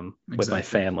 with my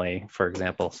family, for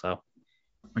example. So.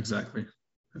 Exactly.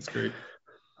 That's great.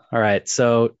 All right.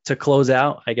 So to close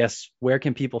out, I guess, where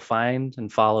can people find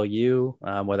and follow you,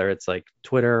 whether it's like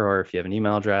Twitter, or if you have an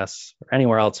email address, or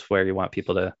anywhere else where you want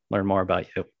people to learn more about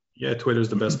you? Yeah, Twitter is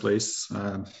the best place.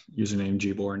 Username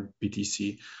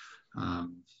JBornBTC.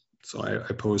 So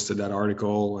I posted that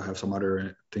article. I have some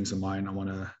other things in mind I want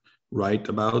to write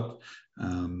about.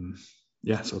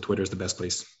 So Twitter is the best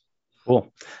place.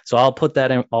 Cool. So I'll put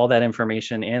all that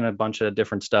information and a bunch of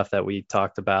different stuff that we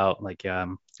talked about, like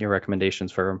your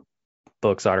recommendations for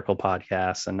books, article,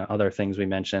 podcasts, and other things we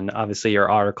mentioned. Obviously, your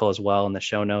article as well in the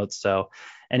show notes, so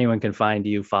anyone can find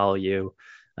you, follow you.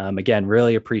 Again,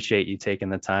 really appreciate you taking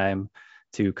the time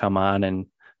to come on and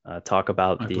talk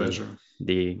about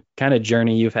the kind of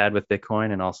journey you've had with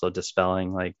Bitcoin, and also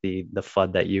dispelling like the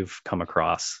FUD that you've come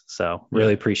across. So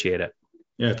really appreciate it.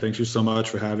 Yeah, thank you so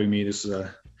much for having me. This is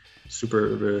a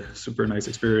super nice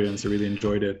experience. I really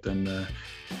enjoyed it, and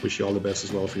wish you all the best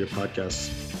as well for your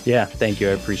podcast. Yeah, thank you.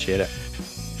 I appreciate it.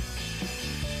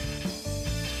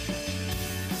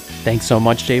 Thanks so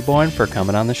much, JBorn, for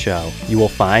coming on the show. You will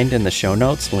find in the show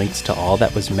notes links to all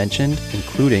that was mentioned,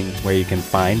 including where you can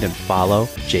find and follow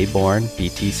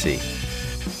JBornBTC.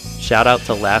 Shout out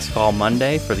to Last Call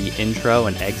Monday for the intro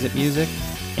and exit music,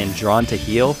 and Drawn to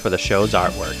Heal for the show's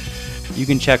artwork. You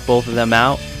can check both of them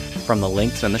out from the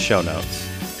links in the show notes.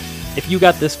 If you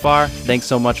got this far, thanks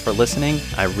so much for listening.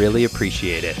 I really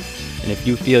appreciate it. And if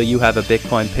you feel you have a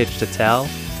Bitcoin pitch to tell,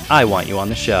 I want you on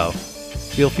the show.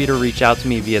 Feel free to reach out to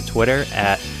me via Twitter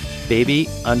at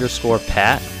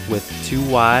baby_Pat with 2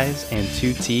 Y's and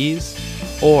 2 T's,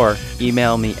 or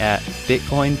email me at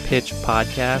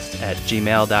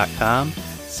bitcoinpitchpodcast@gmail.com.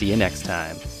 See you next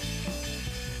time.